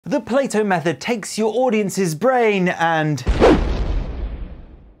The Plato Method takes your audience's brain and...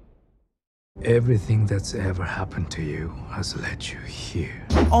 Everything that's ever happened to you has led you here.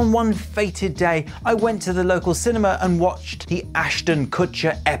 On one fated day, I went to the local cinema and watched the Ashton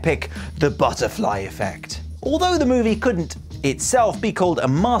Kutcher epic, The Butterfly Effect. Although the movie couldn't itself be called a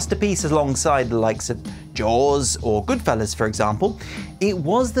masterpiece alongside the likes of Jaws or Goodfellas, for example, it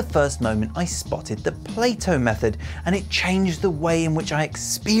was the first moment I spotted the Plato Method, and it changed the way in which I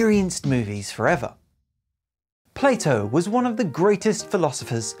experienced movies forever. Plato was one of the greatest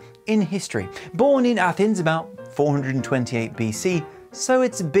philosophers in history, born in Athens about 428 BC, so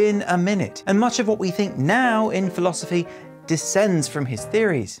it's been a minute, and much of what we think now in philosophy descends from his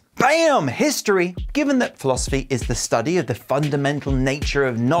theories. Bam! History! Given that philosophy is the study of the fundamental nature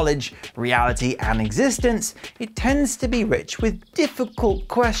of knowledge, reality, and existence, it tends to be rich with difficult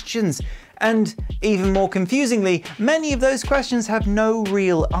questions. And even more confusingly, many of those questions have no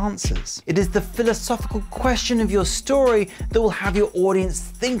real answers. It is the philosophical question of your story that will have your audience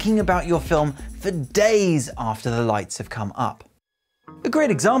thinking about your film for days after the lights have come up. A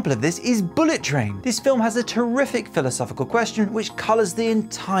great example of this is Bullet Train. This film has a terrific philosophical question which colours the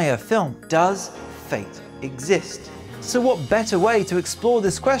entire film. Does fate exist? So what better way to explore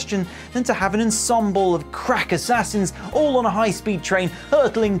this question than to have an ensemble of crack assassins all on a high-speed train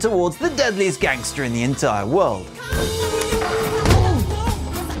hurtling towards the deadliest gangster in the entire world.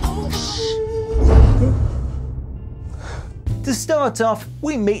 To start off,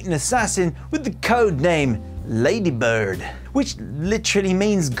 we meet an assassin with the code name Ladybug, which literally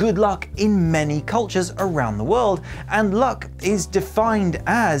means good luck in many cultures around the world, and luck is defined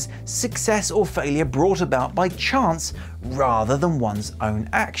as success or failure brought about by chance rather than one's own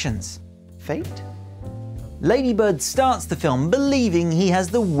actions. Fate? Ladybug starts the film believing he has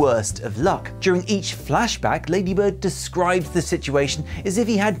the worst of luck. During each flashback, Ladybug describes the situation as if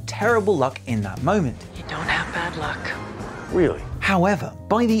he had terrible luck in that moment. You don't have bad luck. Really? However,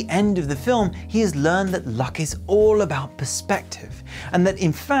 by the end of the film, he has learned that luck is all about perspective, and that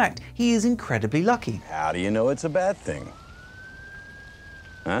in fact, he is incredibly lucky. How do you know it's a bad thing?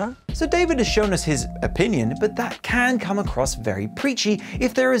 Huh? So David has shown us his opinion, but that can come across very preachy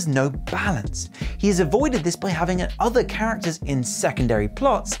if there is no balance. He has avoided this by having other characters in secondary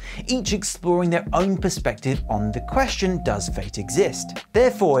plots, each exploring their own perspective on the question, does fate exist?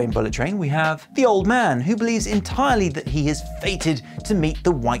 Therefore, in Bullet Train, we have the old man who believes entirely that he is fated to meet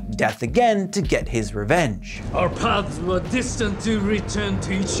the White Death again to get his revenge. Our paths were destined to return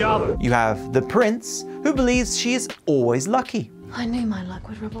to each other. You have the prince who believes she is always lucky. I knew my luck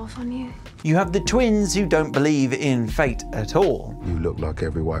would rub off on you. You have the twins who don't believe in fate at all. You look like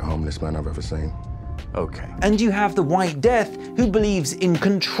every white homeless man I've ever seen. Okay. And you have the White Death who believes in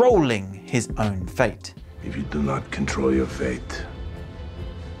controlling his own fate. If you do not control your fate,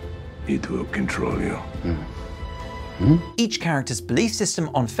 it will control you. Each character's belief system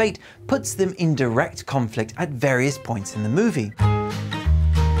on fate puts them in direct conflict at various points in the movie.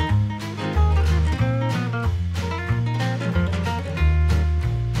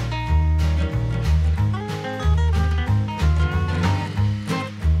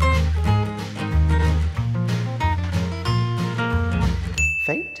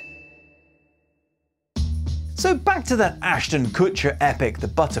 Fate? So back to that Ashton Kutcher epic, The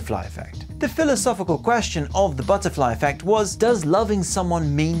Butterfly Effect. The philosophical question of The Butterfly Effect was, does loving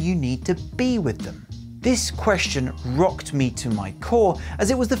someone mean you need to be with them? This question rocked me to my core,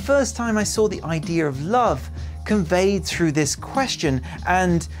 as it was the first time I saw the idea of love conveyed through this question,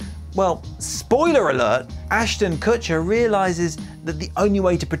 and, well, spoiler alert, Ashton Kutcher realizes that the only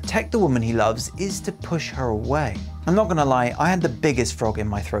way to protect the woman he loves is to push her away. I'm not gonna lie, I had the biggest frog in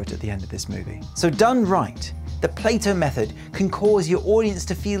my throat at the end of this movie. So done right, the Plato Method can cause your audience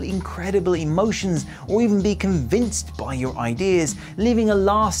to feel incredible emotions or even be convinced by your ideas, leaving a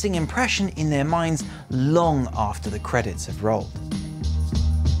lasting impression in their minds long after the credits have rolled.